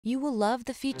You will love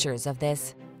the features of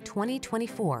this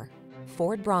 2024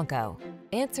 Ford Bronco.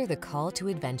 Answer the call to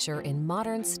adventure in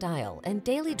modern style and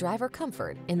daily driver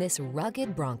comfort in this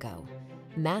rugged Bronco.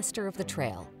 Master of the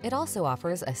trail, it also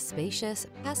offers a spacious,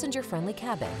 passenger-friendly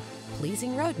cabin,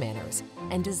 pleasing road manners,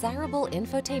 and desirable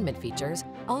infotainment features,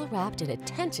 all wrapped in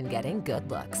attention-getting good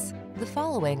looks. The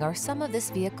following are some of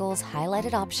this vehicle's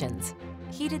highlighted options: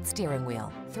 heated steering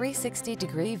wheel,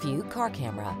 360-degree view car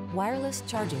camera, wireless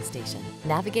charging station,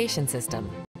 navigation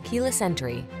system, keyless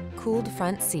entry, cooled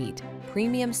front seat,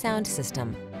 premium sound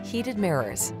system, heated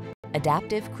mirrors,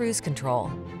 adaptive cruise control,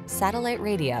 satellite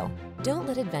radio. Don't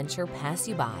let adventure pass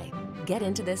you by. Get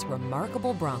into this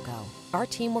remarkable Bronco. Our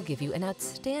team will give you an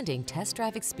outstanding test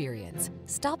drive experience.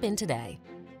 Stop in today.